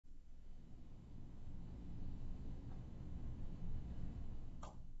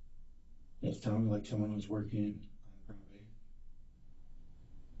It sounded like someone was working on the property.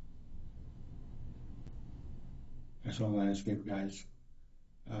 I saw landscaper guys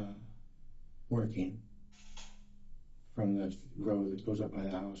working from the road that goes up by the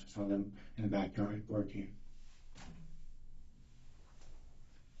house. I saw them in the backyard working.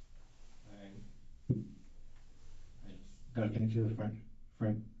 I got into the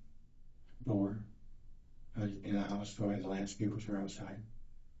front door. I was in the house, so the landscapers were outside.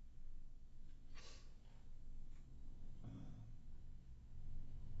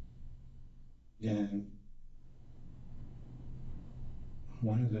 Then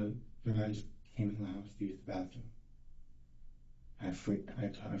one of the guys came in the house to use the bathroom. I freak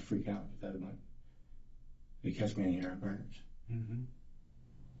out because they catch me in the air burns. Mm-hmm.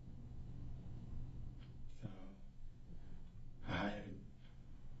 So I,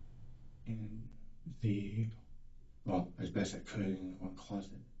 in the, well, as best I could, in one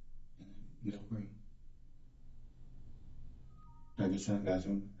closet in the middle room, I get to the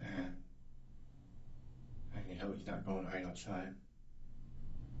bathroom and I can tell he's not going right outside.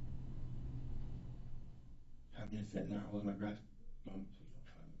 I'm just sitting there holding my breath, going, please don't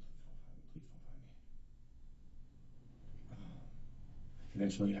find me, please don't find me, please don't find me.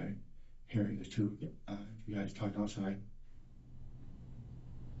 Eventually I hear the two guys talking outside.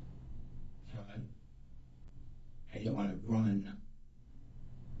 So I didn't want to run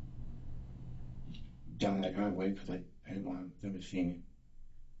down that driveway because I didn't want them to see me.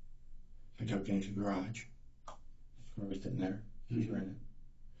 So I jumped into the garage. The squirrel was sitting there. He's running.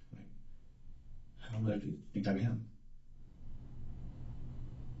 Like, how would I think I'm him?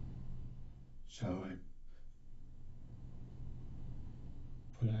 So I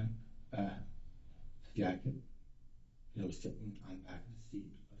put on a jacket. It was sitting on the back of the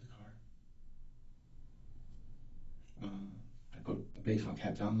seat of the car. I put a baseball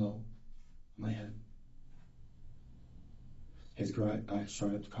cap down low on my head. I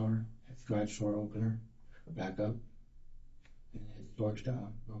started the car, his garage door opener, back up, and his doors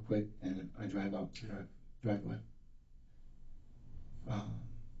down real quick, and I drive out to the driveway.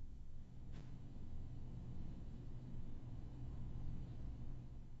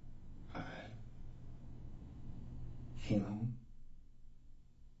 I came home,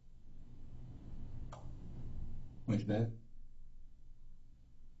 went to bed.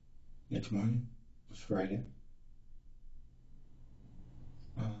 Next morning was Friday.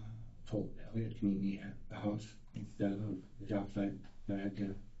 Told Elliot to meet me at the house instead of the job site. I had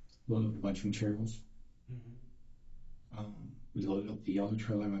to load up a bunch of materials. Mm-hmm. We loaded up the yellow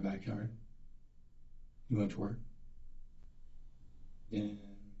trailer in my backyard. We went to work. Then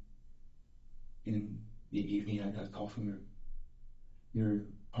in the evening, I got a call from your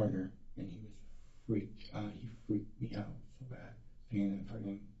partner, and he was freaked. He freaked me out so bad, saying that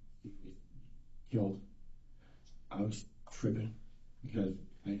he was killed. I was tripping because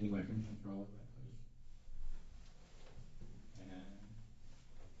I knew weapons were all over that place. And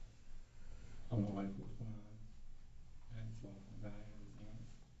I don't know what was going on. And so I got everything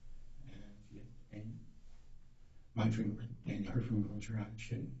else. And my finger and her finger was around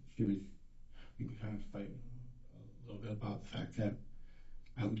shit. We could kind of fight a little bit about the fact that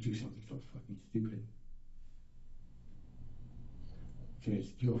I would do something so fucking stupid to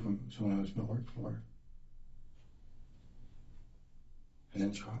steal from someone I was going to work for. And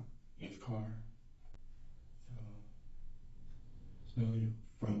then his car. So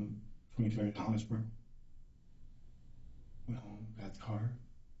from 23rd to Hollisburg, went home, got the car,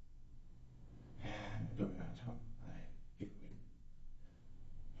 and I drove downtown. I picked me.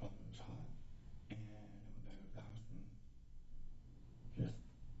 Home was hot, and I went back to the house and just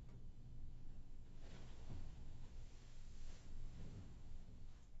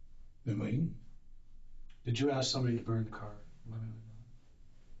been waiting. Did you ask somebody to burn the car?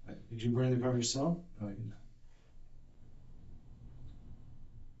 Did you burn the car yourself? No, I did not.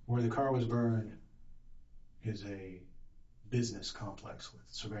 Where the car was burned is a business complex with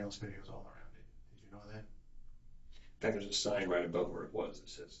surveillance videos all around it. Did you know that? In fact, there's a sign right above where it was that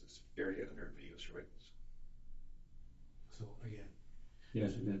says this area under video surveillance. So again,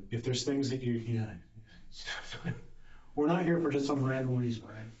 Yes, I did. if there's things that we're not here for just some random reason,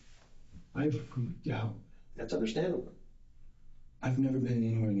 right? I freaked out. That's understandable. I've never been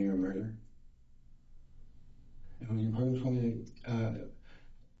anywhere near a murder. And when your partner told me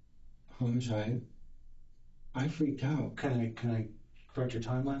homicide, I freaked out. Can I correct your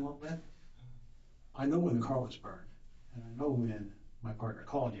timeline a little bit? I know when the car was burned, and I know when my partner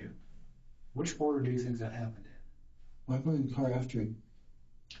called you. Which order do you think that happened in? Well, I burned the car after. You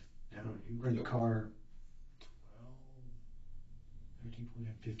burned the car 13, We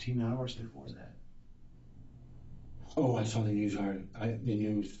had 15 hours before that. Oh, I saw the news article. The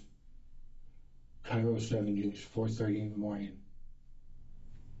news. Cairo 7 News, 4:30 in the morning.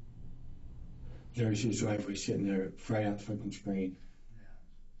 There's his driveway sitting there right on the fucking screen.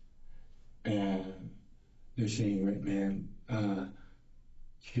 And they're saying, right man,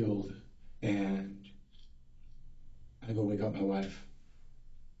 killed. And I go wake up my wife.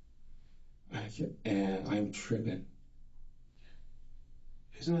 And I'm tripping.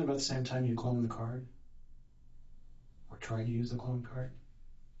 Isn't that about the same time you cloned the card? Or tried to use the clone card?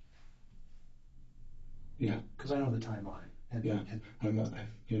 Yeah. Because I know the timeline. Yeah. I'm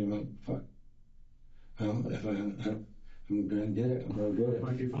like, fuck. If I'm gonna get it, I'm gonna get it.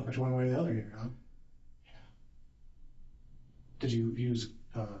 Might be fucked one way or the other here, huh? Yeah. Did you use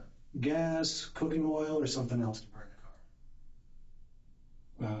gas, cooking oil, or something else to burn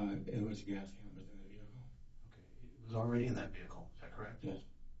the car? It was a gas can within the vehicle. Okay, it was already in that vehicle, is that correct? Yes.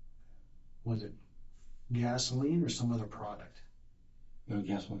 Was it gasoline or some other product? No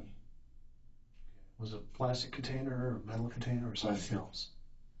gasoline. Was it a plastic container or a metal container or something Plastic. else?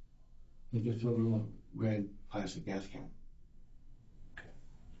 They just filled a little red plastic gas can.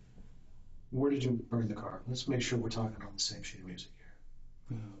 Where did you burn the car? Let's make sure we're talking on the same sheet of music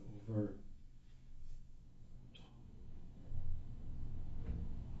here. Over.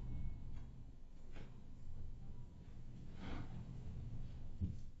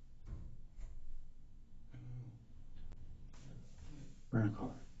 Burn a car.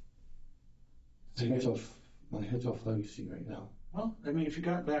 My head's off legacy right now. Well, I mean, if you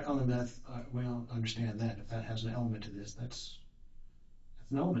got back on the meth, we don't understand that. If that has an element to this, that's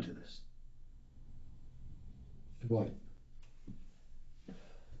an element to this. What?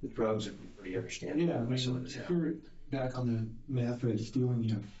 The drugs, if we understand. Yeah, I mean, some of this if you're back on the meth, After stealing,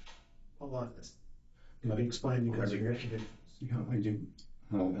 yeah. a lot of this. Can you explain because of your conditions? Yeah, I did.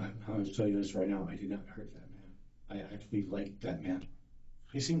 I'll tell you this right now. I did not hurt that man. I actually liked that man.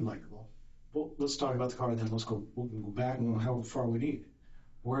 He seemed likable. Well, let's talk about the car then. We'll go back and how far we need.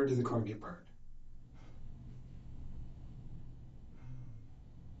 Where did the car get burned?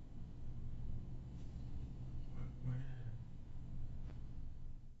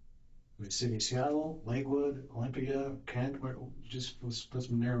 The city of Seattle, Lakewood, Olympia, Kent. Let's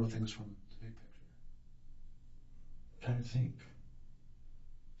narrow things from the big picture. Trying to think.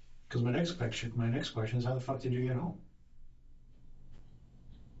 Because my next question is, how the fuck did you get home?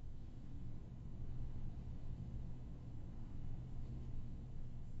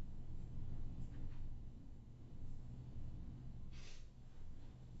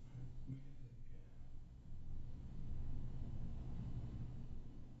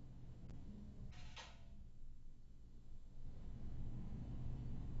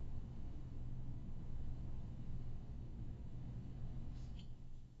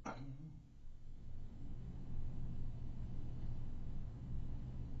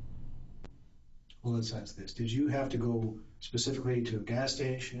 Well, let's ask this. Did you have to go specifically to a gas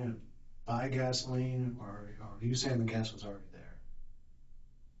station and buy gasoline, or are you saying the gas was already there?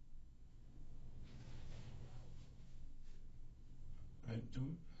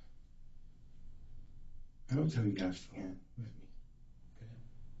 I don't have a gas can with me.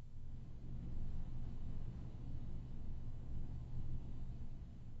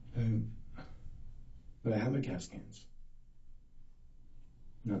 Okay. But I have a gas cans.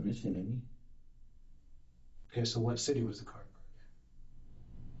 Not missing any. Okay, so what city was the car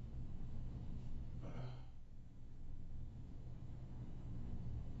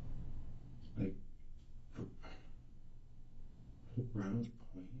burned Like Browns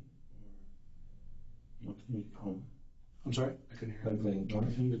Point or Northern Tacoma. I'm sorry, I couldn't hear. Like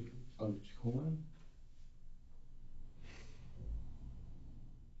Northern Tacoma.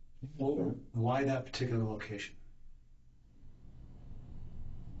 Well, why that particular location?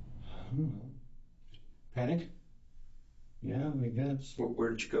 I don't know. Panic? Yeah, I guess. Where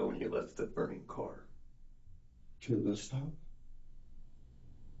did you go when you left the burning car? To the bus stop.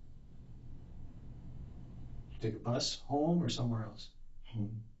 Take a bus home or somewhere else?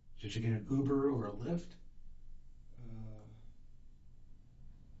 Home. Did you get an Uber or a Lyft?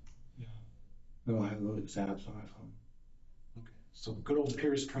 Yeah. No, I have loaded apps on my phone. Okay, so good old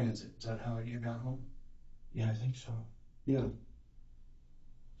Pierce Transit. Is that how you got home? Yeah, I think so. Yeah.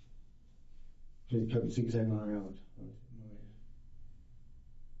 They kept zigzagging around.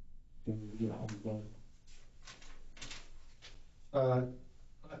 I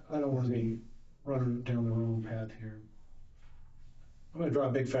don't want to be running down the wrong path here. I'm going to draw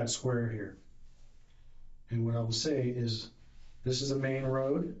a big fat square here. And what I will say is, this is a main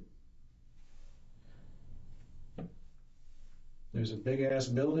road. There's a big ass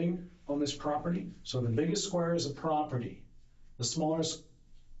building on this property. So the biggest square is a property. The smallest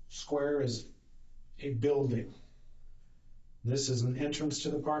square is a building. This is an entrance to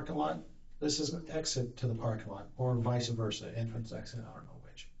the parking lot. This is an exit to the parking lot, or vice versa, entrance, exit, I don't know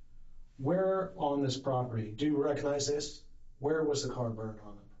which. Where on this property, do you recognize this? Where was the car burned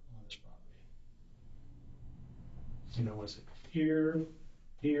on this property? You know, was it here,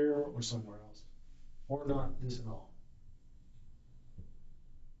 or somewhere else? Or not this at all?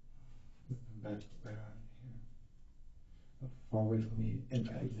 Back right on here. Far away from the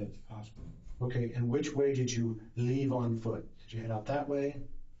impact as possible. Okay, and which way did you leave on foot? Did you head out that way?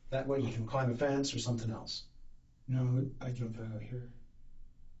 That way you can climb a fence or something else? No, I jumped out here.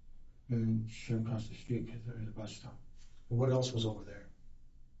 And then straight across the street because there was a bus stop. What else was over there?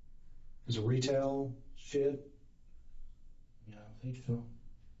 Is it retail shit? Yeah, I think so.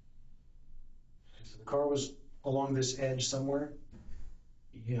 So the car was along this edge somewhere?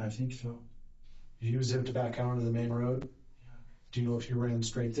 Yeah, I think so. Did you zip back out onto the main road? Yeah. Do you know if you ran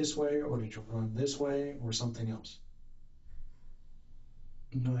straight this way, or did you run this way, or something else?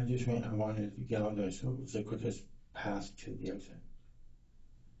 No, I just ran. I wanted to get out there, so it was the quickest path to the exit.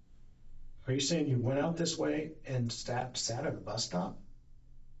 Are you saying you went out this way and sat at a bus stop?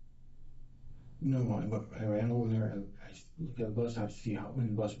 No, I ran over there and I looked at the bus stop to see when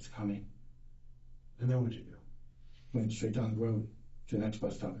the bus was coming. And then what did you do? Went straight down the road to the next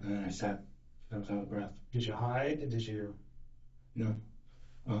bus stop, and then I sat. I was out of breath. Did you hide? Did you? No,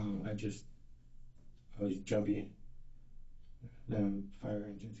 I was jumpy. Then fire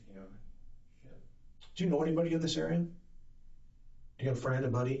engines came on. Do you know anybody in this area? Do you have a friend, a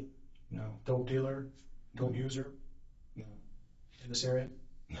buddy, No, dope dealer, dope user no, in this area?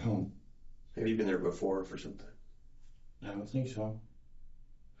 no. Have you been there before for some time? I don't think so.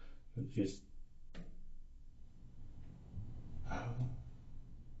 It's just, I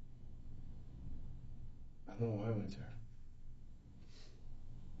don't know why I went there.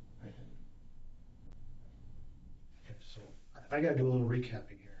 Okay, so I got to do a little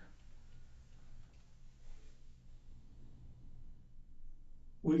recapping here.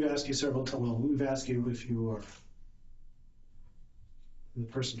 We've asked you several times. Well, we've asked you if you are the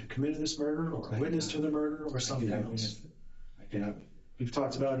person who committed this murder, or a witness to the murder, or something else. I cannot. We've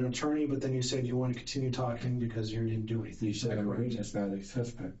talked about an attorney, but then you said you want to continue talking because you didn't do anything. You said I'm a correct? witness, not a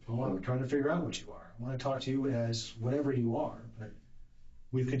suspect. Well, I'm trying to figure out what you are. I want to talk to you as whatever you are, but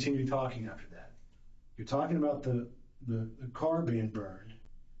we've continued talking after that. You're talking about the car being burned.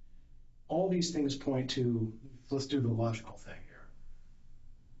 All these things point to, let's do the logical thing here.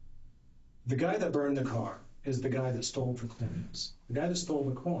 The guy that burned the car is the guy that stole the coins. The guy that stole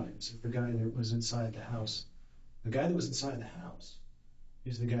the coins is the guy that was inside the house. The guy that was inside the house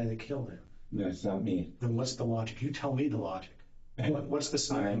is the guy that killed him. That's not me. Then what's the logic? You tell me the logic. What's the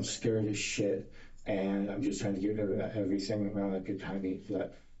scenario? I'm scared as shit, and I'm just trying to get rid of everything around that could tie me to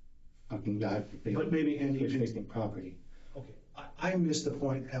that fucking guy. But maybe, and you He's can, fixing property. okay, I missed the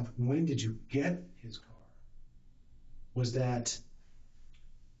point of when did you get his car? Was that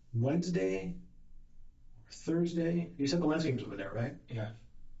Wednesday or Thursday? You said the landscapers were there, right? Yeah.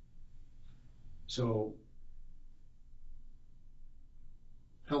 So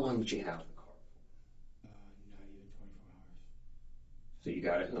How long did you have the car? Not even 24 hours. So you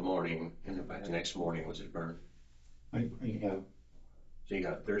got it in the morning, and then by the next morning, was it burned? Yeah. So you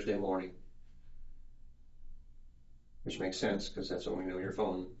got it Thursday morning, which makes sense because that's when we know your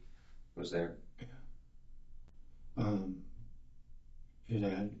phone was there. Because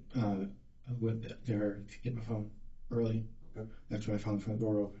I went there to get my phone early. Okay. That's when I found the front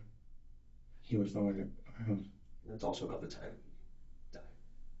door open. He was nowhere to my house. That's also about the time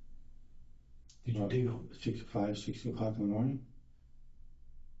he died. did you dig? 6 o'clock in the morning.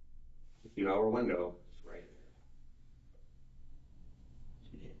 A few-hour window, it's right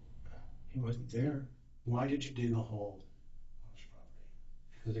there. He wasn't there. Why did you dig a hole on his property?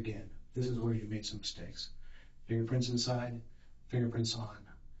 Because again, this is where you made some mistakes. Fingerprints inside, fingerprints on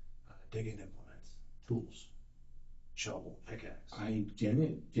digging implements, tools, shovel, pickaxe. I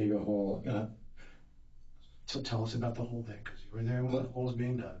didn't dig a hole. So tell us about the whole thing, because you were there when the hole was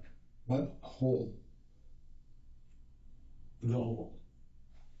being dug. What hole? The hole.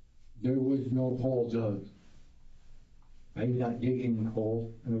 There was no hole dug. I did not dig any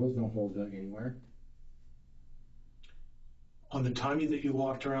hole, and there was no hole dug anywhere. On the time that you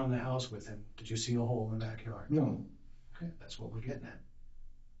walked around the house with him, did you see a hole in the backyard? No, Okay, that's what we're getting at.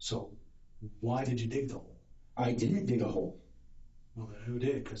 So, why did you dig the hole? I didn't dig a hole. Well, then who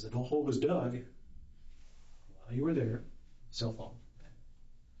did? Because the hole was dug while you were there, cell phone,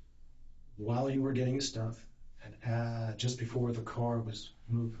 while you were getting his stuff, and just before the car was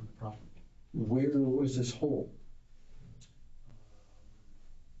moved from the property. Where was this hole?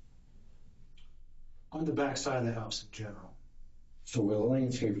 On the back side of the house in general. So where the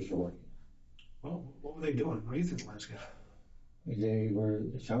landscapers were working. Well, what were they doing? What do you think, landscape? They were,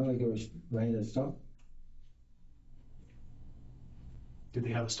 it sounded like they were laying the stuff. Did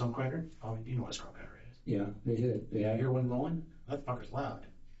they have a stone grinder? Oh, you know what a stone grinder is. Yeah, they did. They You had, hear one rolling? That fucker's loud.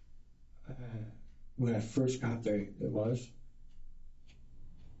 when I first got there, it was.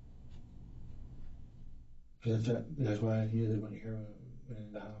 That's why I knew they went here when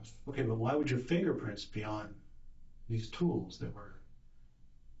in the house. Okay, but why would your fingerprints be on these tools that were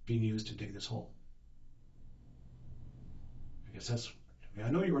being used to dig this hole? I guess that's. I mean, I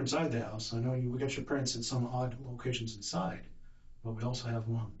know you were inside the house. I know we got your prints in some odd locations inside, but we also have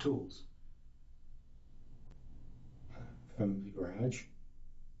them on the tools. From the garage.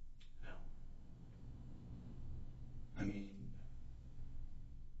 No. I mean,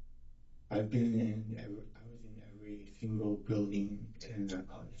 I was in every single building in that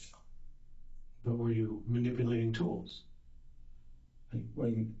place. But were you manipulating tools? Like, what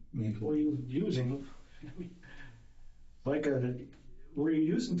do you mean? Were you using like a? Were you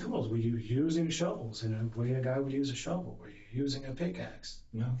using tools? Were you using shovels? And the way a guy would use a shovel? Were you using a pickaxe?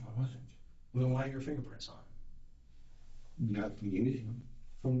 No, I wasn't. Well, then why are your fingerprints on? Not from using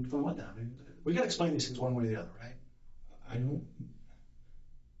them. From what now? I mean, we got to explain these things one way or the other, right? I don't.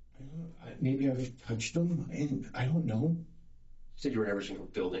 Maybe I've touched them, and I don't know. You said you were in every single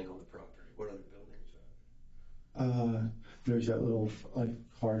building on the property. What other buildings? There's that little like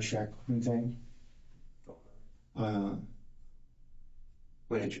car shack looking thing.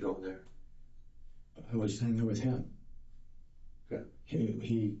 When did you go in there? I was sitting there with him. Okay.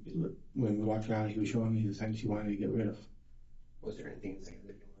 He when we walked around, he was showing me the things he wanted to get rid of. Was there anything in there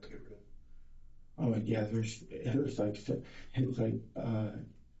that you wanted to get rid of? Oh yeah, there's like 3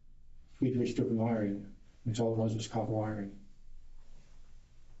 strip of wiring. It's all it was copper wiring.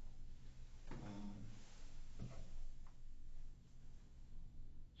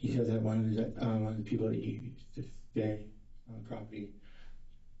 He said that one of the people that he used to stay on the property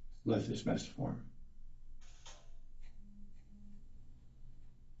left this mess for him.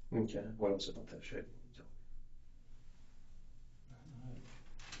 Okay. What else about that shit?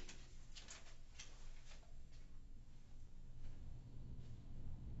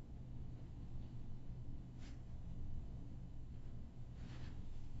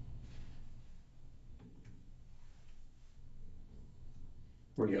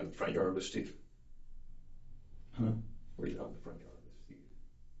 Were you out in the front yard with Steve? Huh? Were you out in the front yard with Steve?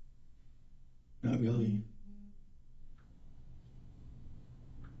 Not really.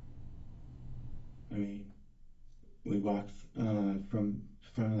 I mean, we walked from the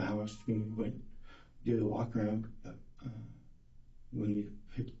front of the house. We went did a walk around when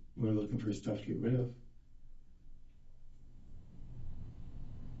we were looking for stuff to get rid of.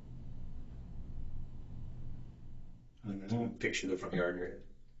 And that, Picture the front yard in your head.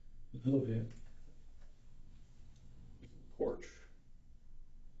 a little bit, Porch.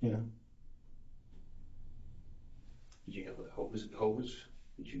 yeah. Did you have a hose?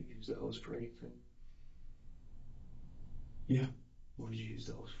 Did you use the hose for anything? Yeah. What did you use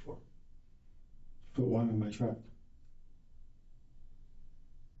the hose for? Put one in my truck.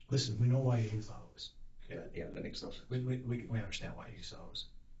 Listen, we know why you use the hose. Yeah, that makes no sense. We understand why you use the hose.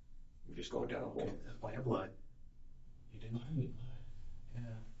 You're just going down a hole. By your blood. You didn't. Yeah.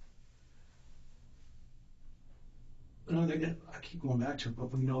 No, I keep going back to it,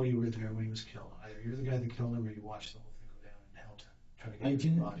 but we know you were there when he was killed. Either you're the guy that killed him, or you watched the whole thing go down and helped try to get I him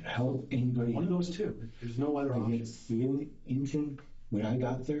didn't body. help anybody. One of those two. There's no other I option. didn't feel anything when I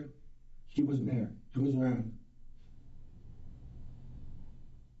got there. He wasn't there. He wasn't around.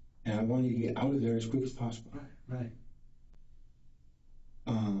 And I wanted to get out of there as quick as possible. Right.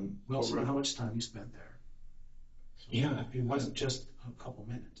 Um, We also know how much time you spent there. So Yeah. It wasn't just a couple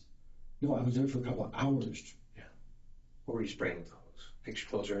minutes. no, I was there for a couple of hours. What were you spraying with the hose? Picture,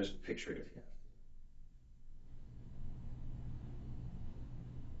 close your eyes and picture it if you have.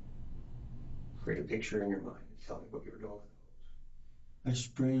 Create a picture in your mind and tell me what you were doing with the hose. I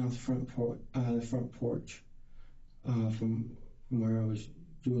sprayed on the front porch from where I was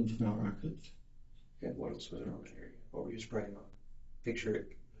doing smell rockets. And what else was around that area? What were you spraying on? Picture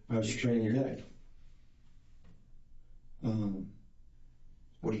it. I was spraying it dead.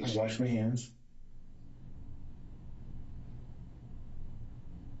 What do you I say? washed my hands.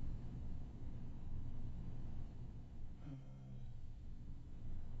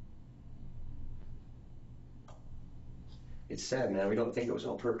 It's sad, man. We don't think it was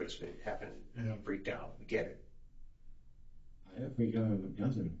on purpose, but it happened. Yeah. You freaked out. We get it. I forgot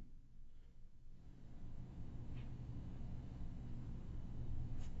nothing.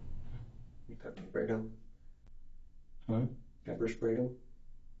 You pepper sprayed him? Huh? Pepper sprayed him?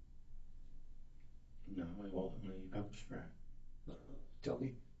 No, I won't let you pepper spray. Tell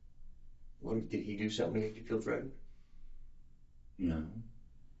me. What, did he do something to make you feel threatened? No.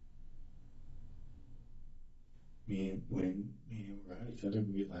 When me and were at each other,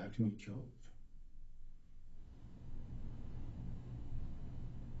 we laughed and we joked.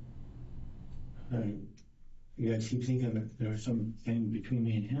 You guys keep thinking that there was something between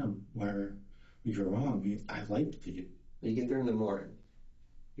me and him where we were wrong. I liked you. You get there in the morning.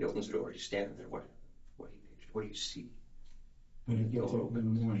 He opens the door. He's standing there. What do you picture? What do you see? When I get there in the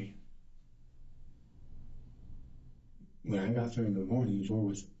morning. When I got there in the morning, the door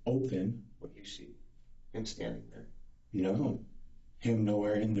was open. What do you see? Him standing there. No, him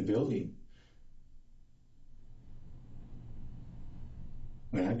nowhere in the building.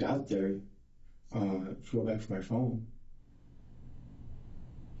 When I got there, to go back to my phone,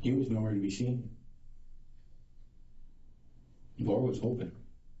 he was nowhere to be seen. The door was open.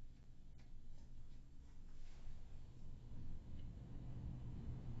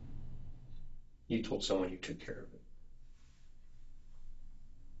 You told someone you took care of it.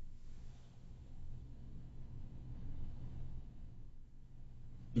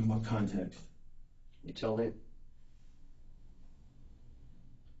 In what context? You tell him.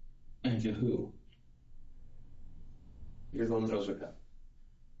 And to who? You're the one that knows what happened.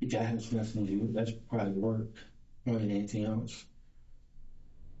 That has nothing to do. That's probably work more than anything else.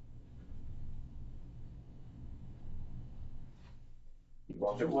 You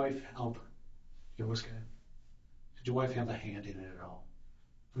walked Did your up. wife help? Did your wife have a hand in it at all?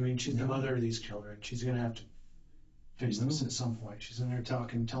 I mean, she's the No. mother of these children. She's gonna have to face this No. at some point. She's in there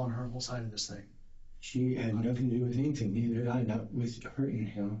telling her whole side of this thing. She had nothing to do with anything. Neither did I. Not with hurting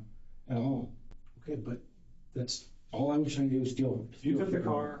him at all. Okay, but that's, All I was trying to do was steal. you took the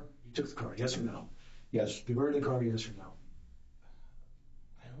car, yes or no? Yes. You burned the car, yes or no?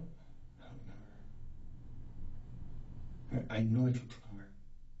 I don't remember. I know I took the car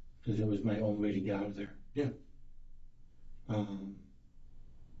because it was my only way to get out of there. Yeah.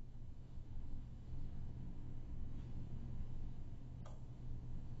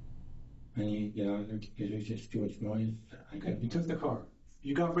 I need to get out of there because there's just too much noise. Okay, you took the car.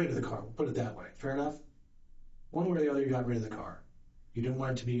 You got rid of the car, we'll put it that way. Fair enough? One way or the other, you got rid of the car. You didn't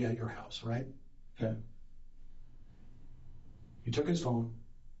want it to be at your house, right? Okay. You took his phone.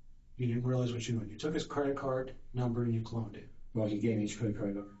 You didn't realize what you did. You took his credit card number and you cloned it. Well, he gave me his credit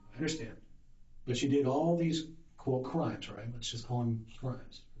card number. I understand. But you did all these, quote, crimes, right? Let's just call them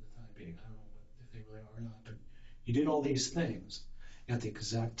crimes for the time being. I don't know if they really are or not. But you did all these things at the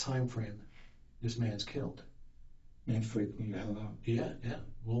exact time frame this man's killed. Man, freaked me the hell out. Yeah.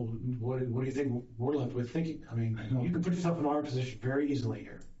 Well, what do you think we're left with thinking? I mean, I know. you can put yourself in our position very easily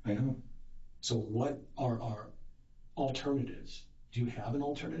here. I know. So what are our alternatives? Do you have an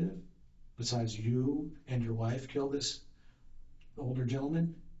alternative besides you and your wife kill this older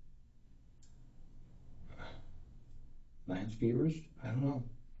gentleman? Landscapers? I don't know.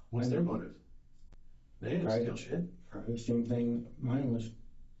 What's their motive? They didn't Right. steal shit. Probably the same thing mine was.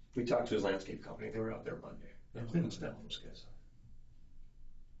 We talked to his landscape company. They were out there Monday. They're cleaning stuff, those guys.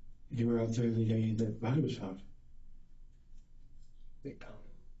 They were out there the day that body was found. They found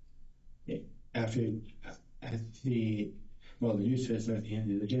him. Well, the news says at the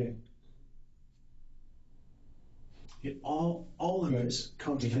end of the day. All of this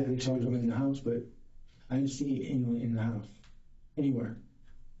comes They said they back found him to in the house, but I didn't see anyone in the house. Anywhere.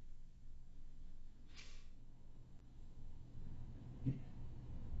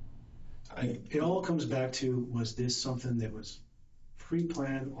 it all comes back to, was this something that was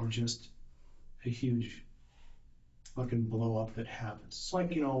pre-planned or just a huge fucking blow up that happens? It's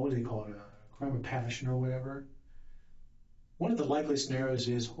like, what do they call it, a crime of passion or whatever. One of the likely scenarios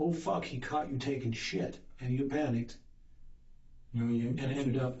is, oh fuck, he caught you taking shit and you panicked. You And it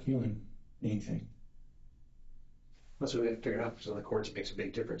ended up feeling anything. That's what we have to figure out. So in the courts, it makes a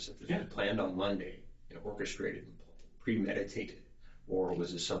big difference. If it was planned on Monday and orchestrated and premeditated, or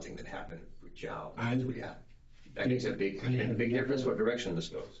was this something that happened for job? That makes a big difference what direction this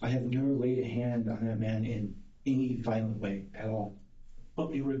goes. I have never laid a hand on that man in any violent way at all.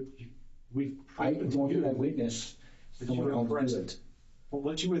 But I wanted a witness. that you were present. Well,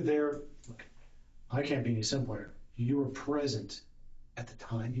 once you were there, look, I can't be any simpler. You were present at the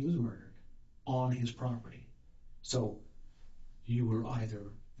time he was murdered on his property. So you were either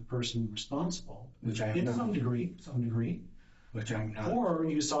the person responsible, Which I have in not. some degree, which I'm not. Or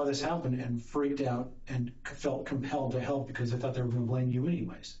you saw this happen and freaked out and felt compelled to help because they thought they were going to blame you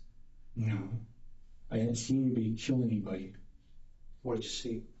anyways. No, I didn't see anybody kill anybody. What did you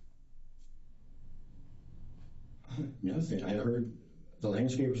see? Nothing. I heard the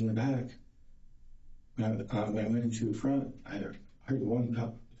landscapers in the back. When I went into the front, I heard one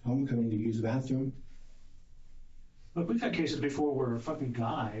home coming to use the bathroom. But we've had cases before where a fucking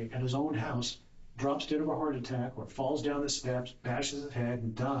guy at his own house drops dead of a heart attack or falls down the steps, bashes his head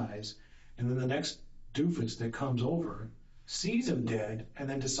and dies, and then the next doofus that comes over sees him dead and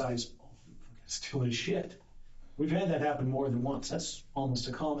then decides, oh, I'm gonna steal his shit. We've had that happen more than once. That's almost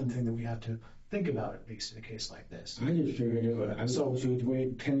a common thing that we have to think about, at least in a case like this. I just figured it was, I was always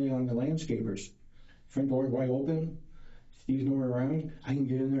depending on the landscapers. Front door wide open, Steve's nowhere around, I can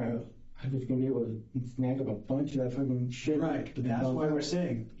get in there, I'm just gonna be able to snag up a bunch of that fucking shit. Right, but that's why we're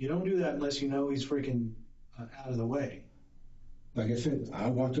saying, you don't do that unless you know he's freaking out of the way. Like I said, I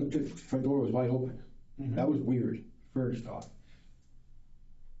walked up to the front door, was wide open. Mhm. That was weird, first off.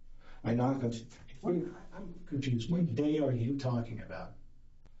 I knocked on, I'm confused. What day are you talking about?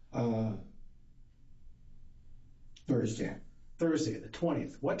 Thursday. Thursday, the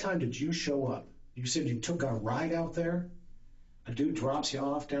 20th. What time did you show up? You said you took a ride out there? A dude drops you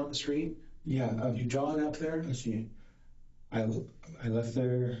off down the street? Yeah, You jog up there? let's see. I left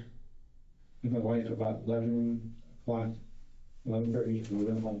there with my wife about 11 o'clock, 11:30, and we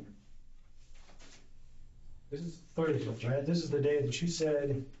went home. This is Thursday, right? This is the day that you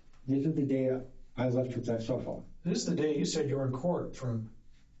said, This is the day I left with that cell phone. this is the day you said you were in court from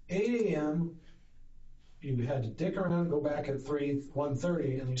 8 a.m. You had to dick around, go back at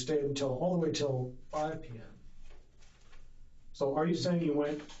 1:30, and you stayed until all the way till 5 p.m. So are you saying you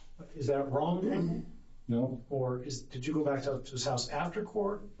went, is that wrong? No, Or did you go back to his house after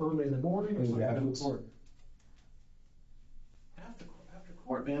court, early in the morning? it was or after something? court. After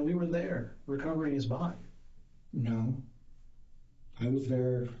court, man, we were there recovering his body. No, I was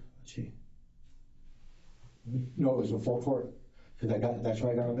there. Let's see. No, it was before court because that's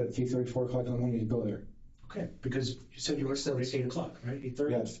why I got up at 3:30, 4 o'clock in the morning to go there. Okay, because you said you were still at 8 o'clock, right?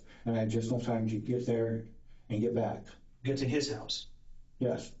 8:30? Yes, and I had just enough time to get there and get back. Get to his house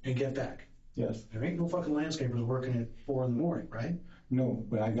Yes, and get back. yes. There ain't no fucking landscapers working at 4 in the morning, right? No,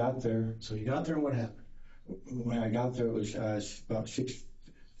 when I got there, So you got there and what happened? it was about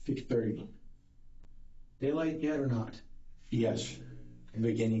 6:30. Daylight yet or not? Yes,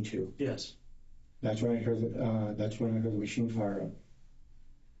 beginning to. Yes. That's when I heard the machine fire up.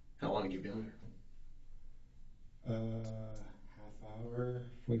 How long had you been there? Half hour,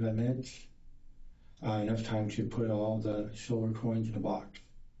 45 minutes. Enough time to put all the silver coins in a box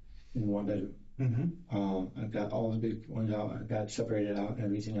in one bedroom. Mm-hmm. I've got all the big ones out. I've got separated out and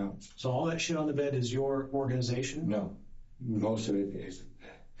everything else. So all that shit on the bed is your organization? No, most of it is.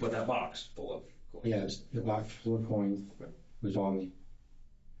 With that box full of coins? Yes, the box full of coins was on me.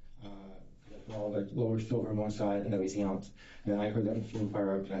 All the lower silver on one side and everything else. And then I heard that machine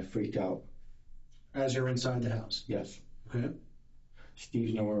fire up and I freaked out. As you're inside the house? Yes. Okay.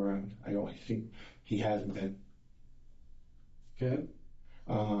 Steve's nowhere around. I don't think he hasn't been. Okay.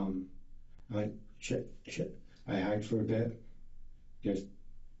 I'm like, shit. I hide for a bit. Just,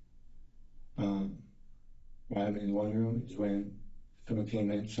 while I'm in one room is when someone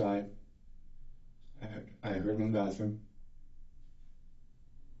came inside. I heard him in the bathroom.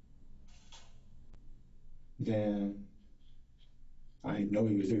 Then I know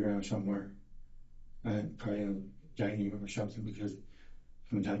he was around somewhere. Probably in a dining room or something because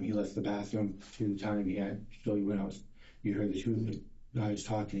from the time he left the bathroom to the time he went out, you heard the two of the guys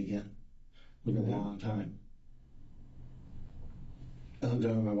talking again. It was a long time. I looked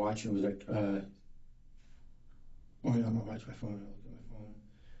down at my watch and it was like, oh yeah, I'm gonna watch my phone. I looked at my phone.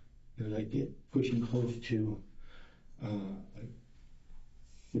 It was like pushing close to like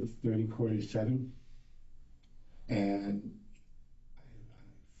 6:30, 6:45. And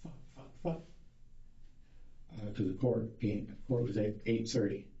fuck. Because the court was at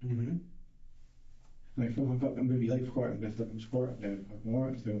 8:30. Mm-hmm. I'm like, fuck, I'm going to be late for court. I'm going to fucking score. I'm going to fuck more.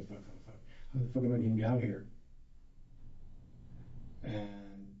 I'm going to fuck. How the fuck am I going to get out of here?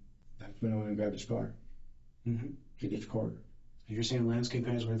 And that's when I went and grabbed his car Mm-hmm. to get to court. You're saying landscape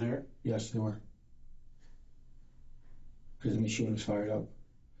guys were there? Yes, they were. Because the machine was fired up.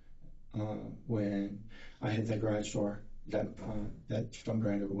 When I hit that garage door, that stump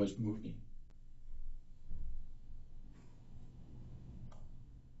grinder was moving.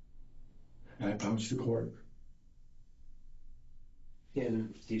 And I bounced to court.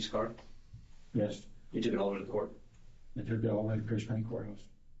 In Steve's car? Yes, You took it all over to the court? I took it all the way to Pierce County Courthouse.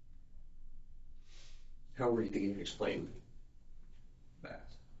 How were you thinking to explain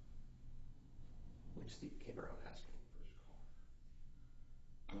Steve came around asking for his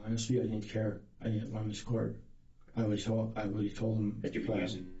call. Honestly, I didn't care. I didn't want his court. I would told him. Had you been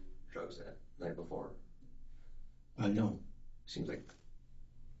using drugs that night before? No. Seems like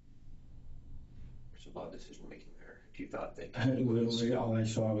there's a lot of decision making there. If you thought that Literally, all I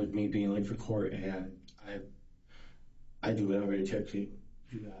saw was me being late for court, and I do whatever it takes to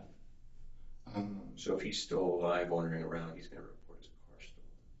do that. So if he's still alive, wandering around, he's going to report his car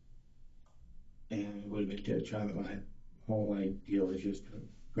stolen. And it would have been dead job. My whole idea was just to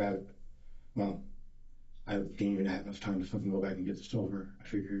grab. Well, I didn't even have enough time to fucking go back and get the silver. I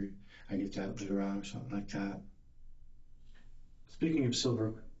figured I'd get that later on or something like that. Speaking of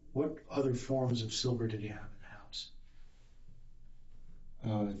silver, what other forms of silver did you have in the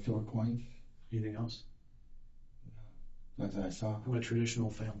house? Silver coins. Anything else? That's what I saw. What traditional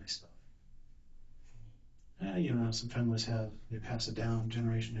family stuff? Some families they pass it down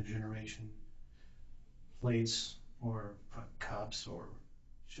generation to generation. Plates or cups or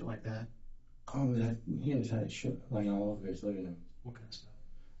shit like that. Oh, he has had shit like all over his living room. What kind of stuff?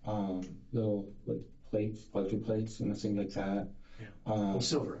 Little plates, electric plates, and things like that. Yeah.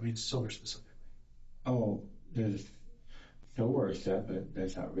 Silver. I mean, silver specifically. Oh, there's silver set, but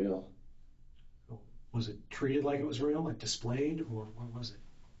that's not real. Was it treated like it was real, like displayed, or what was it?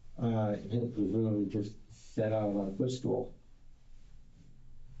 It was literally just set out on a footstool.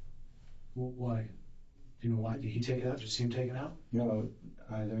 Well, why? Do you know why? Did he take it out? Did you see him take it out?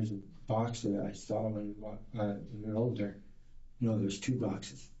 There's a box that I saw when we were older. There's two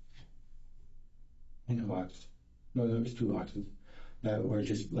boxes. In a box. No, there was two boxes that were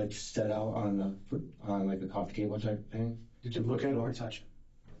just set out on a coffee table type thing. Did you look at it or touch it?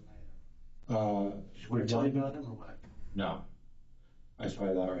 Did you want to tell me about them or what? No. I saw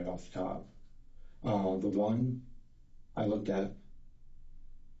that right off the top. The one I looked at,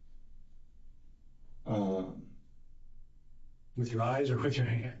 with your eyes or with your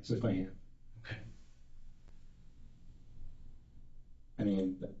hands? with my hand. Okay. I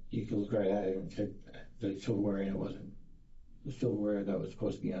mean, you could look right at it and check the silverware, and it wasn't the silverware that was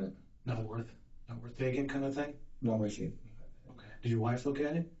supposed to be on it. Not worth taking kind of thing? No mercy. Okay. Did your wife look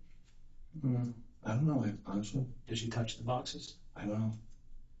at it? I don't know, honestly. Did she touch the boxes? I don't know.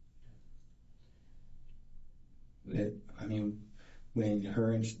 When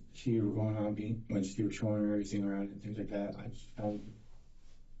her and she were going on when she was showing her everything around and things like that, I just found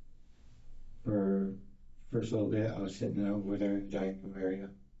for first little bit, I was sitting over there in the dining room area.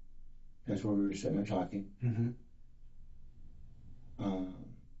 That's where we were sitting there talking. Mm-hmm.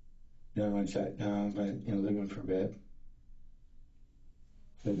 Then I sat down in the living room for a bit.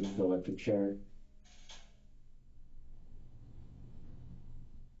 So there's the electric chair.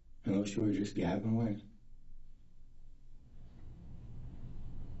 And those two were just gabbing away.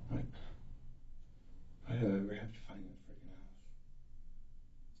 I ever have to find that freaking house.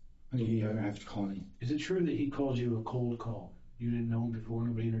 Did he ever have to call me? Is it true that he called you a cold call? You didn't know him before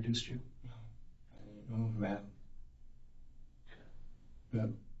nobody introduced you? No. I didn't know him,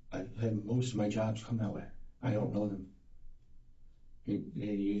 man. I've had most of my jobs come that way. I don't know them. They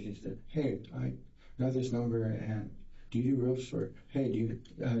usually say, hey, I got this number, and do you do roofs? Or, hey, do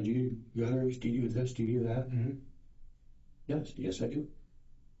you gutters? Do you do this? Do you do that? Mm-hmm. Yes, I do.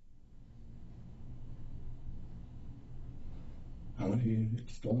 I want to be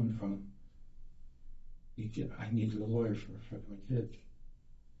stolen from. I need a lawyer for my kids.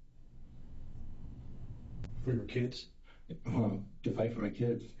 For your kids? Well, to fight for my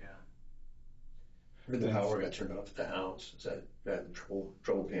kids. Yeah. Where did the power got turned off at the house? Is that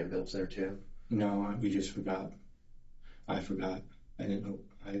trouble paying bills there too? No, we just forgot. I forgot. I didn't know.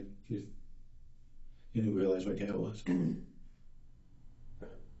 I just didn't realize what day it was.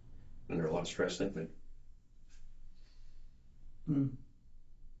 Under a lot of stress, thinking.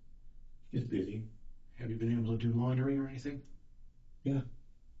 Just busy. Have you been able to do laundry or anything? Yeah.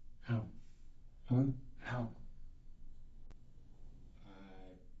 How? Huh? How? I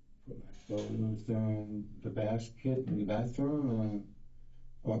put my clothes in the basket in the bathroom, and then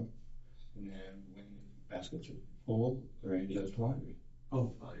when the baskets are full, Randy does laundry.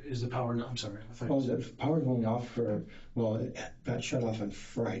 Oh, is the power? I'm sorry. I thought Well, the power's going off it got shut off on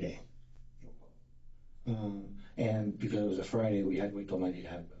Friday. And because it was a Friday, we had to wait till Monday to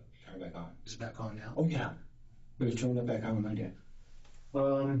have it turn back on. Is it back on now? Oh, yeah. It was turned back on Monday.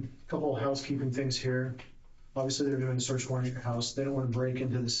 A couple of housekeeping things here. Obviously, they're doing a search warrant at your house. They don't want to break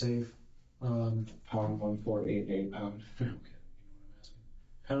into the safe. Pound 1488 pound. Okay.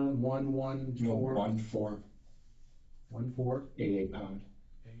 Pound 114. No, 14. 14. 88 pound.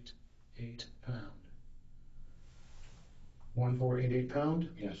 88 pound. 1488 pound.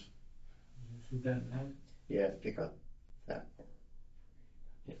 Yes. with that now? Yeah, pick up that.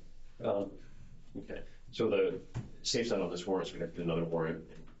 Yeah. Okay, so the safe side on this warrant is we're gonna have to do another warrant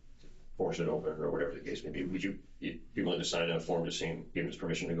and force it open or whatever the case may be. Would you be willing to sign a form just saying, giving us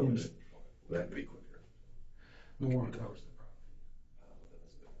permission to go with it? Would that be quicker? The warrant covers the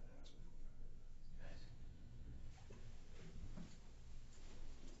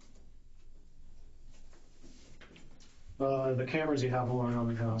property. The cameras you have around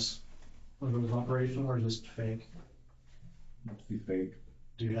the house, are those operational or just fake? Mostly fake.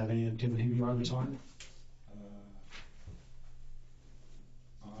 Do you have any activity you are that's on?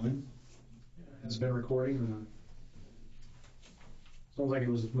 On? Has it been recording or not? Sounds like it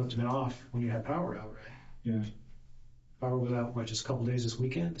must have been off when you had power out, right? Yeah. Power was out, what, just a couple days this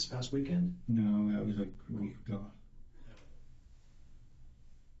past weekend? No, that was like a week ago.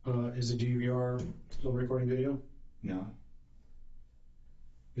 Is the DVR still recording video? No.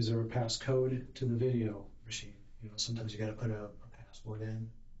 Is there a passcode to the video machine? You know, sometimes you gotta put a password in.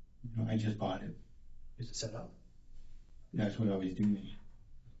 No, I just bought it. Is it set up? That's what I was doing.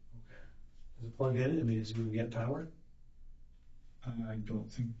 Okay. Is it plugged in? I mean, is it gonna get power? I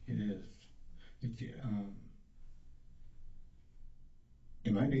don't think it is.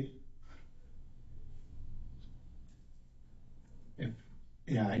 It might be.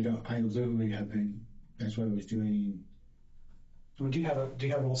 I literally have been, that's what I was doing. I mean, do you have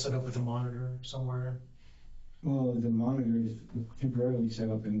it all set up with a monitor somewhere? Well, the monitor is temporarily set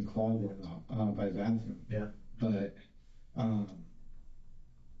up in the closet by the bathroom. Yeah. But,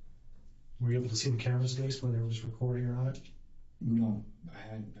 Were you able to see the camera space whether it was recording or not? no, I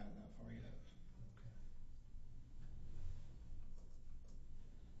hadn't gotten that far yet.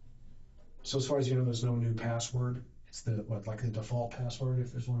 So as far as you know, there's no new password? It's like the default password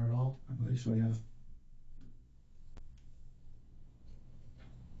if there's one at all? I believe so, yeah.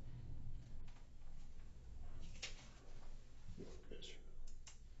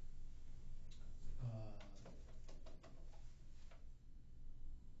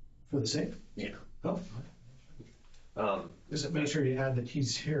 For the safe? Yeah. Oh. Just make sure you add that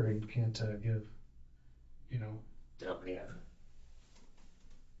he's here and can't give, you know. Yeah.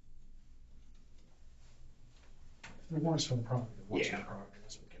 The warrants for the property. The warrants for Yeah. the property.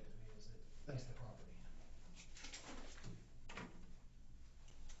 That's what kept me. That's the property.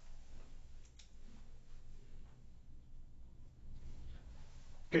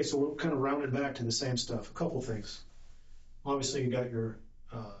 Okay, so we're kind of rounded back to the same stuff. A couple things. Obviously, you got your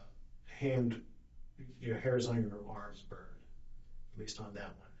your hairs on your arms burned, at least on that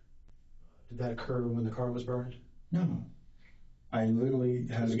one. Did that occur when the car was burned? No. I literally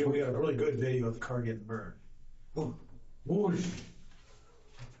had We got a really good video of the car getting burned. Oh.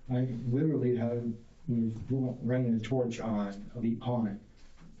 I literally was running a torch on a leak pond,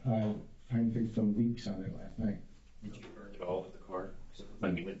 trying to fix some leaks on it last night. Did you burn it all with the car? So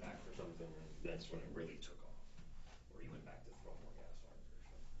when you went back for something, and that's when it really took off. Or you went back to throw more gas on it or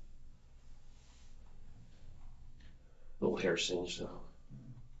something. Little hair singe, so.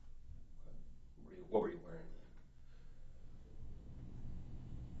 What were you wearing?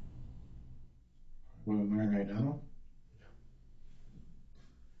 What I'm wearing right now?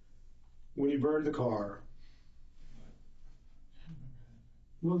 When you burned the car,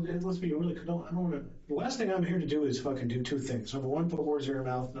 well, let's be really, I don't want to, the last thing I'm here to do is fucking do two things. Number one, put words in your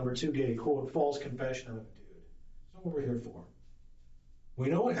mouth. Number two, get a quote, false confession of a dude. That's what we're here for. We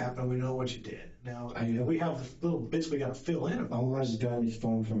know what happened. We know what you did. Now, we have the little bits we got to fill in. All I've done is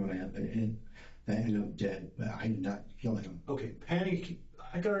phone someone and they ended up dead, but I did not kill him. Okay, panic.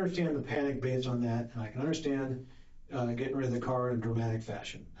 I can understand the panic based on that, and I can understand getting rid of the car in a dramatic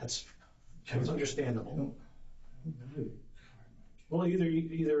fashion. That's understandable. Well, either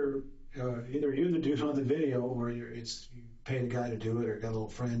you're the dude on the video, or you paid a guy to do it, or got a little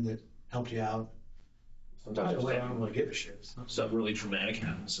friend that helped you out. Sometimes Either way, I don't really give a shit. something really traumatic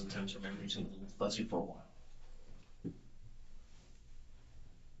happens. Sometimes your memory's a little fuzzy for a while.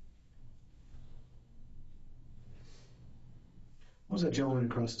 What was that gentleman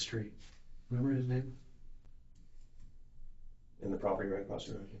across the street? Remember his name? In the property right across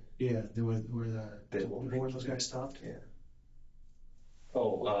the road. Yeah, where those guys stopped. Yeah.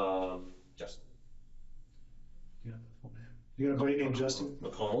 Oh, Justin Yeah, you got a buddy named Justin?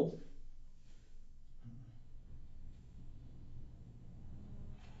 McConnell.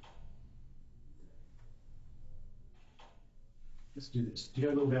 Let's do this. Do you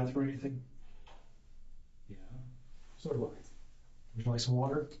have a little bathroom or anything? Yeah. So do I. Would you like some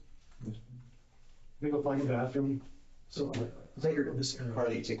water? Let me go find a bathroom. So later this area. How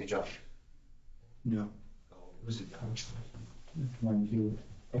do you take the job? No. Was it? Mine too.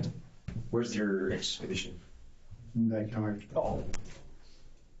 Where's your expedition? in that yard. Oh.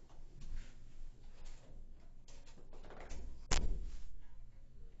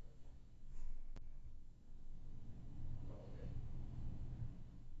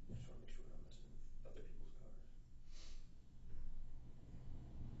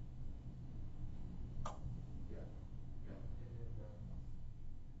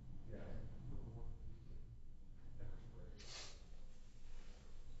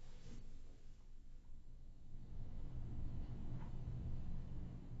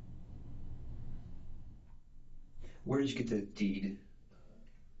 Where did you get the deed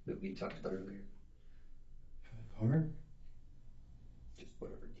that we talked about earlier? For the car? Just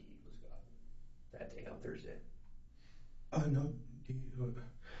whatever deed was gotten that day on Thursday. No,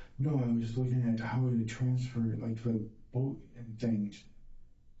 no, I was looking at how to transfer, like, the boat and things.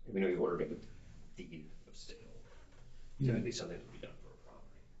 We know you ordered a deed of sale. Yeah. Typically something that would be done for a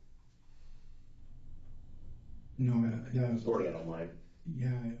property. No, yeah, Order that online. yeah,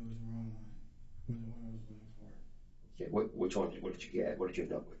 it was the wrong one. It wasn't what I was looking for. Yeah, which one? What did you get? What did you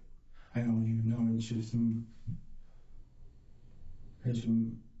end up with? I don't even know, it's just some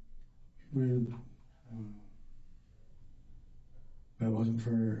weird, I don't know. But it wasn't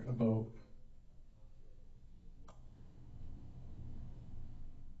for a boat.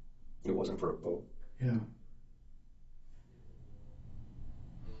 It wasn't for a boat. Yeah,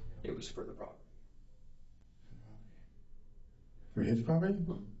 It was for the property. for his property?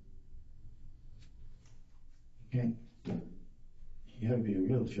 You can't, you gotta be a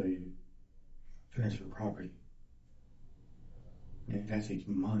realtor, you transfer property. And that takes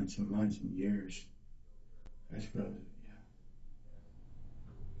months and months and years. That's really,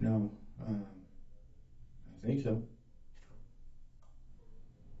 yeah. No, I think so.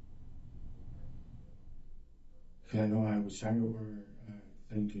 Cause I know I was signed over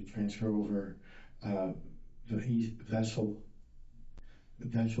a thing to transfer over, the vessel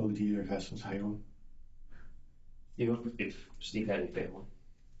deed or vessel title. You know, if Steve had any family,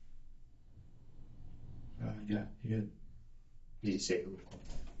 Yeah, he had, did he say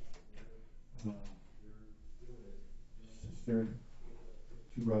who? sister,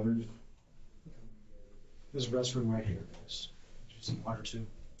 2 brothers. There's a restroom right here, guys. Some water too.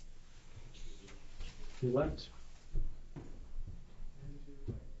 He left.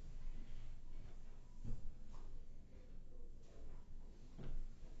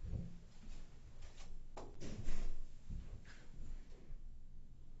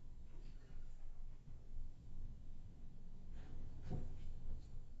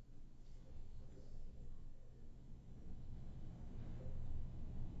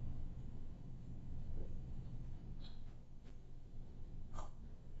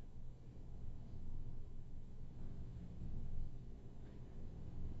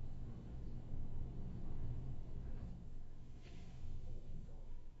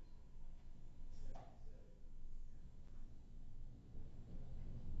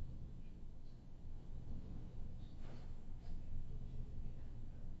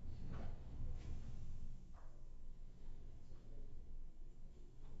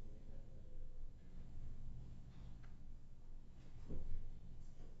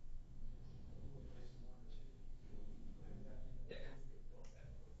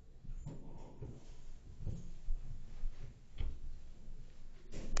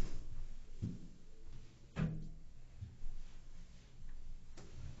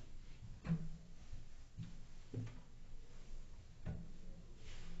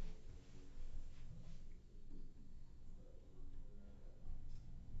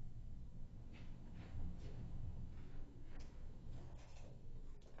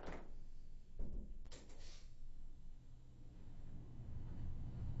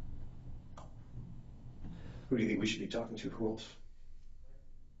 Who do you think we should be talking to? Who else?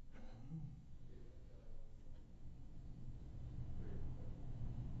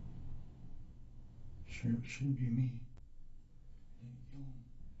 Sure, it shouldn't be me.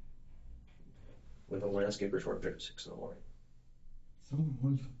 When the landscapers weren't there at 6 in the morning. Someone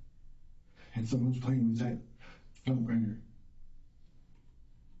was, and someone's playing with that phone ringer.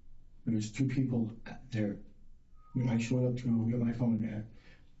 There was 2 people there. When I showed up to go get my phone at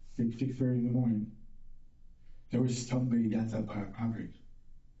 6:30 in the morning, there was somebody at that property.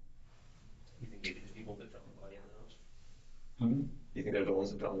 You think maybe the people that found the body in the house? Huh? You think they're the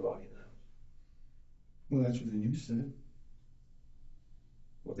ones that found the body in the house? Well, that's what the news said.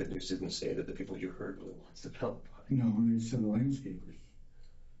 Well, the news didn't say that the people you heard were the ones that found the body. No, they said the landscapers.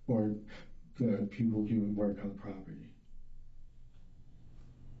 Or the people who work on the property.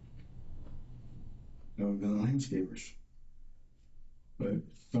 No, the landscapers. but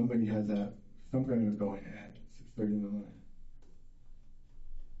somebody had that, some guy was going at 6:30 in the morning.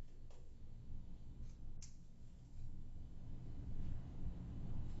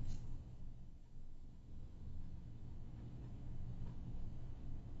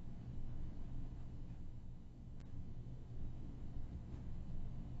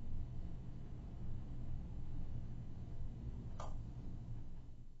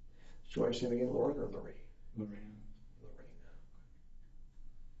 So I name again, Lauren or Lorraine? Lorraine. Lorraine.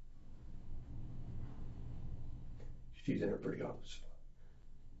 She's in her pretty office.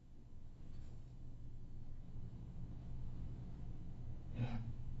 Yeah.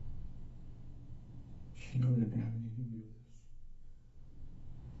 She knows it didn't have anything to do with this.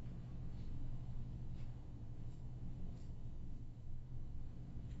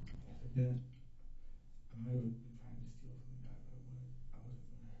 Yes, it did. I would be trying to steal from the guy, but I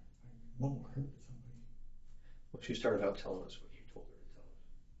wasn't gonna, I won't hurt somebody. Well, she started out telling us what you told her to tell us,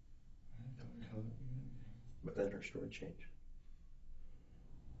 I didn't tell her how to do anything. but then her story changed.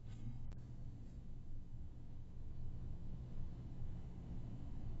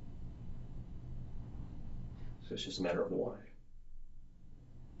 So it's just a matter of why.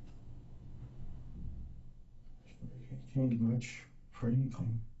 Story can't change much for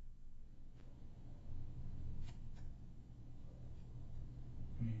anything.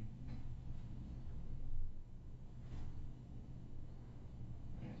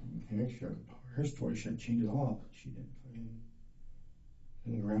 I mean, her story shouldn't change at all. She didn't fucking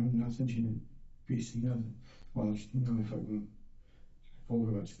hang around, nothing. She didn't see nothing. Well, she didn't know fucking. I told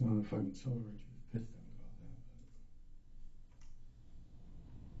her about stealing the fucking silver. She was pissed at me about that.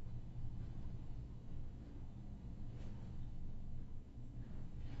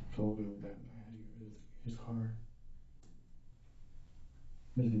 But told her that I had to get rid of his car.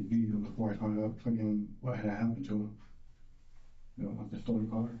 This is a video before I found out fucking what had happened to him. You know, like the stolen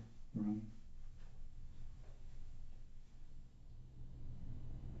car. Around.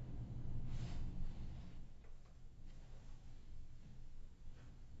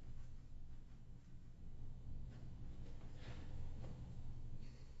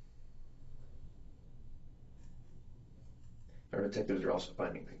 Our detectives are also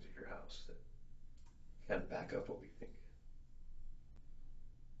finding things at your house that kind of back up what we think.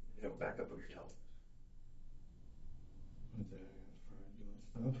 You know, back up what you're telling us. What the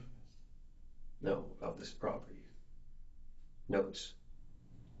fraudulent stuff? No, about this property. Notes.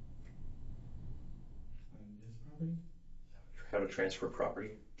 On this property? How to transfer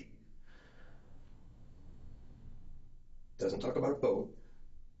property. Deed. Doesn't talk about a boat.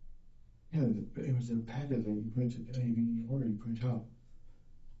 Yeah, it was a packet that you printed, you already print out.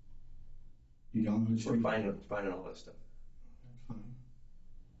 You download it. We're finding all that stuff. That's fine.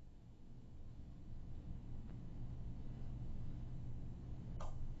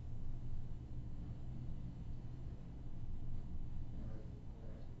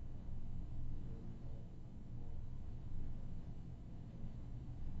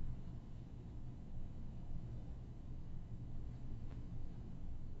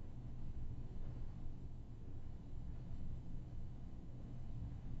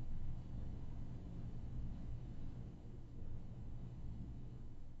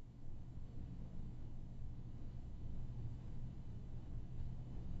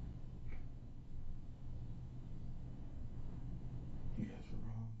 You guys were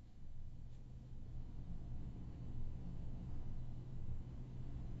wrong.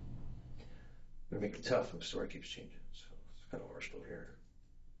 We make it tough when the story keeps changing. So it's kind of why we're still here.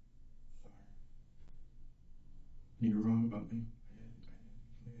 Sorry. You were wrong about me. I did.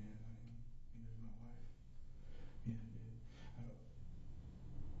 It was my wife. Yeah, I did.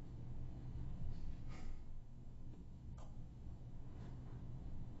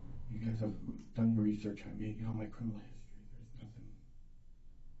 You guys have done your research on me, you know my criminal history.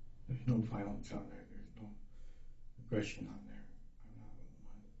 There's no violence on there. There's no aggression on there. I'm not like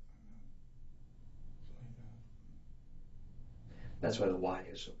that. That's why the why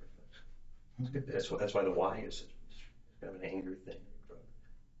is so perfect. That's why the why is kind of an angry thing.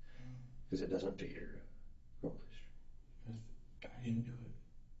 Because it doesn't fit your criminal history. Because I didn't do it.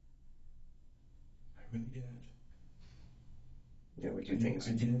 I really didn't. Yeah, we do things.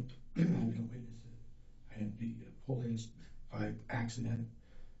 I didn't. I didn't witness it. I didn't be pulled in by accident.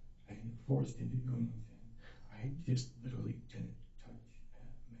 I didn't get forced into doing anything. I just literally didn't touch that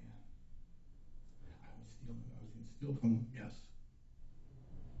man. I was going to steal from him, yes.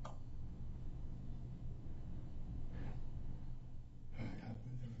 I got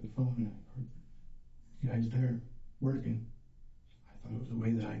there for the phone and I heard you guys there working. I thought it was a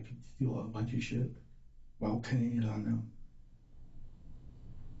way that I could steal a bunch of shit while paying it on them.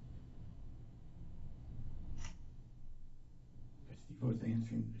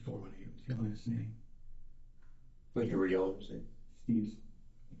 answering the door when he yelled his name. But you were yelling, saying, Steve's.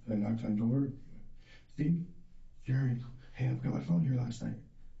 I knocked on the door. Steve, Jerry, hey, I've got my phone here last night.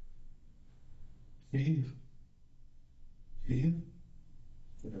 Steve. Steve?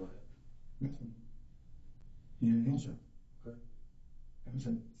 you know, Nothing. He didn't answer. Okay. That was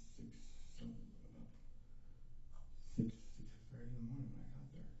at 6:30 in the morning when I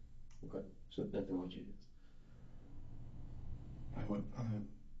got there. okay. So then what'd you do? I used my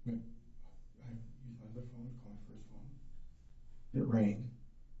other phone to call my first phone. It rang,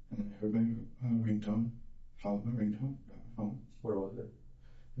 and then I heard my ringtone, followed my ringtone, got my phone. Where was it?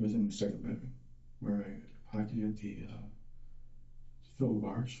 It was in the second bedroom, where I pocketed the silver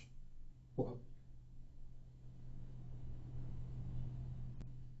bars. Okay.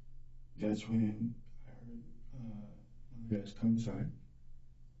 That's when I heard one of the guys come inside,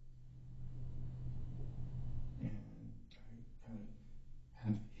 and I kind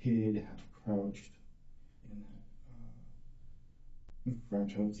of half hid, half crouched in that in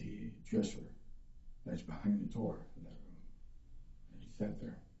front of the dresser that's behind the door of that room. And he sat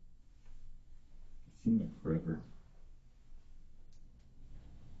there. It seemed like forever.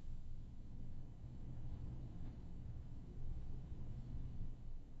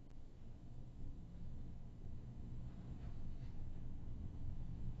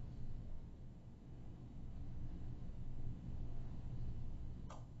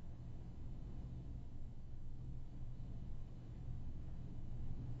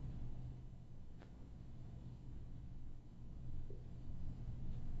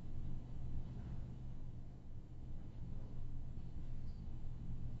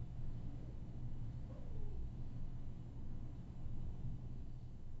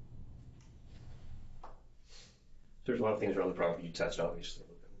 There's a lot of things around the property you touched, obviously.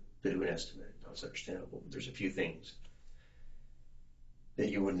 Bit of an estimate, that's understandable. But there's a few things that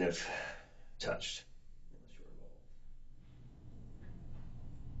you wouldn't have touched unless you were involved.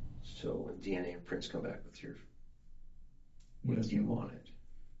 So when DNA and prints come back with your what you wanted,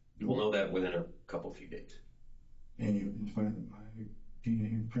 you will know that within a few days. And you can find that my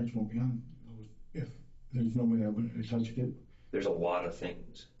DNA and prints won't be on those if there's no way I wouldn't have touched it. There's a lot of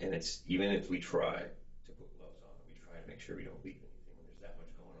things, and it's even if we try to put gloves on, we try to make sure we don't leave anything when there's that much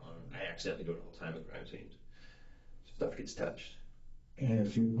going on. I accidentally do it all the time at crime scenes. Stuff gets touched. And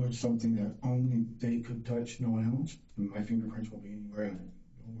if it was something that only they could touch, no one else, then my fingerprints won't be anywhere on it.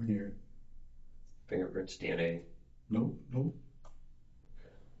 Nowhere near it. Fingerprints, DNA. Nope.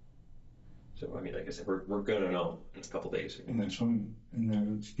 So, I mean, like I said, we're going to know in a couple days. And that's fine. And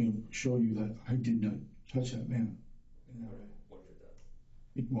that's going to show you that I did not touch that man. And that What if it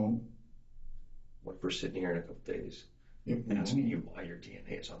does? it won't. What if we're sitting here in a couple days It won't. asking you why your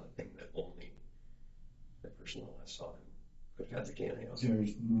DNA is on the thing that only the person that last saw him could have had the DNA on?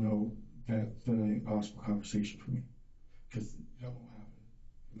 There's no, that's an impossible conversation for me. Because that won't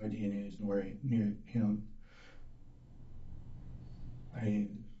happen. My DNA is nowhere near him. I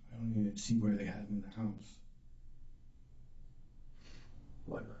don't even see where they had him in the house.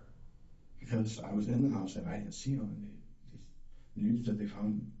 Why not? Because I was in the house and I didn't see him. And the news that they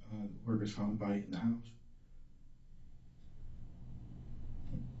found, the workers found a body in the house.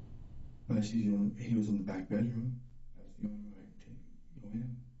 Unless he was in the back bedroom. That's the only way I could go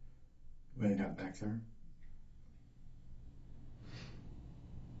in. When I got back there.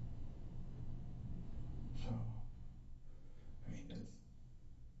 So, I mean,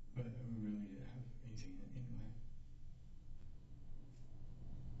 but I really didn't have anything anyway.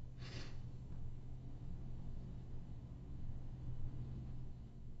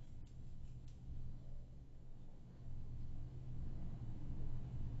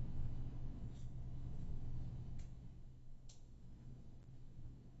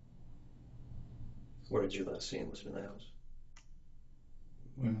 Where did you last see him? Was it in the house?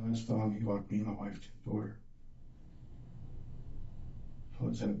 When I last saw him, he walked me and my wife to the door. So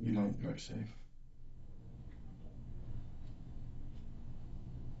it's at United Drive Safe.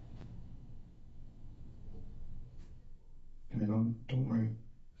 And don't worry.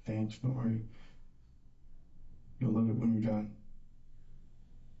 Thanks, don't worry. You'll love it when you're done.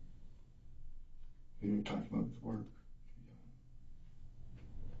 We were talking about his work.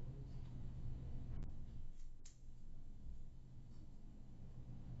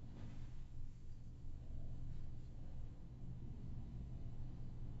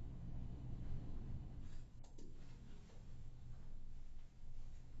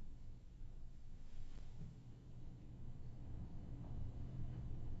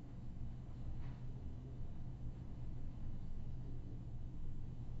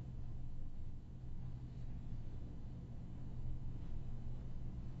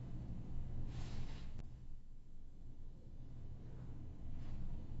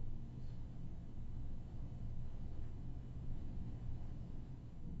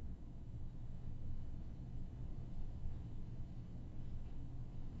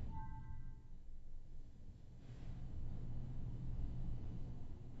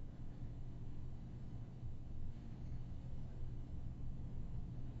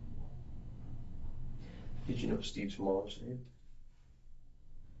 Did you know Steve's mom's name?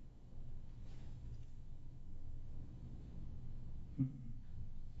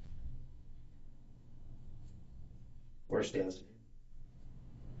 Where's Dan's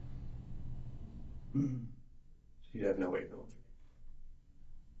name? Mm. So you have no way of knowing.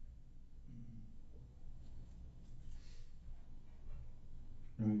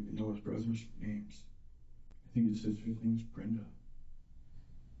 I don't even know his brother's names. I think his sister's name's Brenda.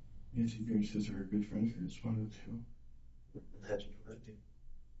 Yes, he and his sister are good friends. It's one of the two. How'd you know that, dude?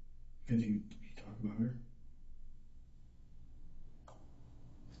 Because he talked about her.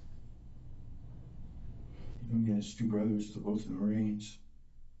 He has two brothers, they're both in the Marines.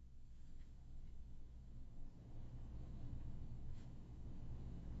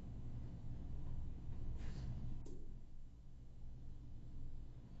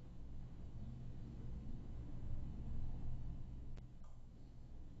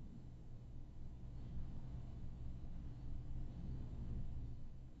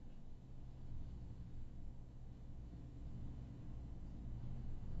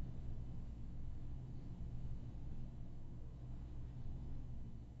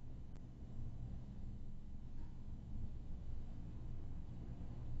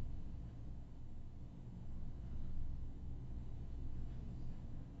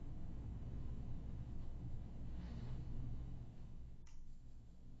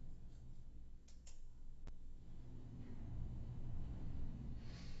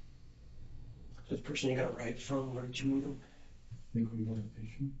 So the person you got a ride from, where did you meet him? I think we went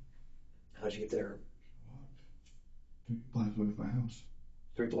fishing. How'd you get there? Walked 3 blocks away from my house.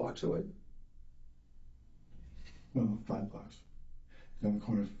 3 blocks away? Well, 5 blocks. It's on the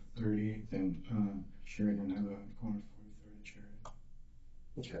corner of 30th and Sheridan. I live on the corner of 43rd and Sheridan.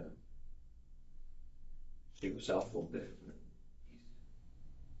 Okay. So you go south a little bit.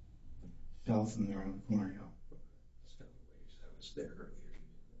 South and around the corner, yeah. That's kind of the ways I was there earlier.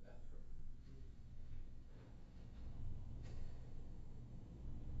 In the bathroom.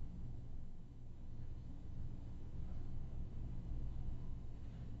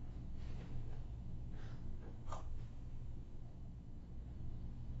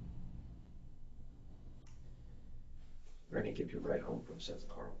 We're going to give you a ride home from setting the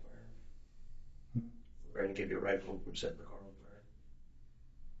car on fire. We're going to give you a ride home from setting the car on fire.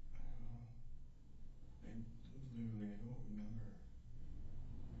 I literally don't remember.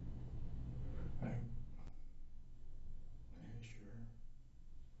 I'm not sure.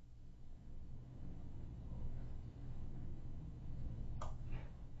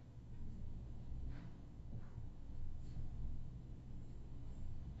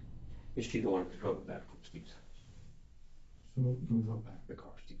 Is she the one who drove it back from Steve's house? So we go back. The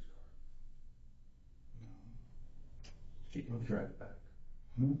car, Steve's car. No. She didn't drive it back.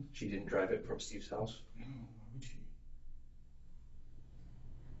 Huh? She didn't drive it from Steve's house? No, why would she?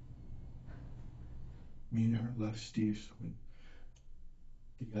 Me and her left Steve's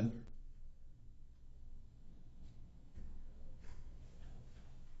together.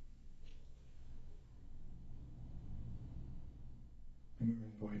 I remember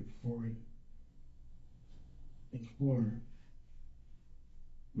the white Ford Explorer.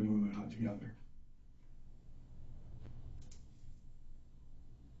 We went out together.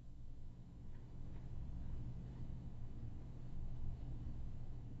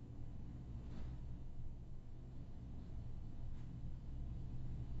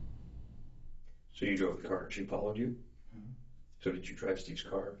 So you drove the car and she followed you? Huh? So did you drive Steve's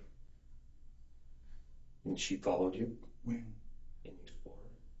car? And she followed you When? in the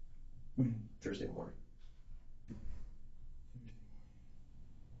Explorer? When? Thursday morning.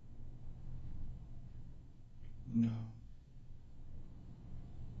 No.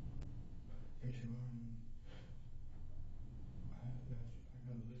 Thursday morning. I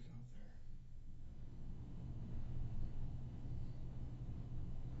got a lick out there.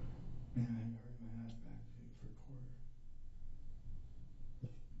 And I hurt my ass back for a quarter.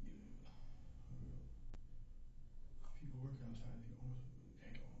 People work outside,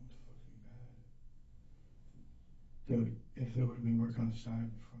 they almost fucking bad. If there would have been work on the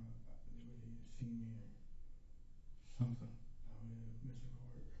side in front of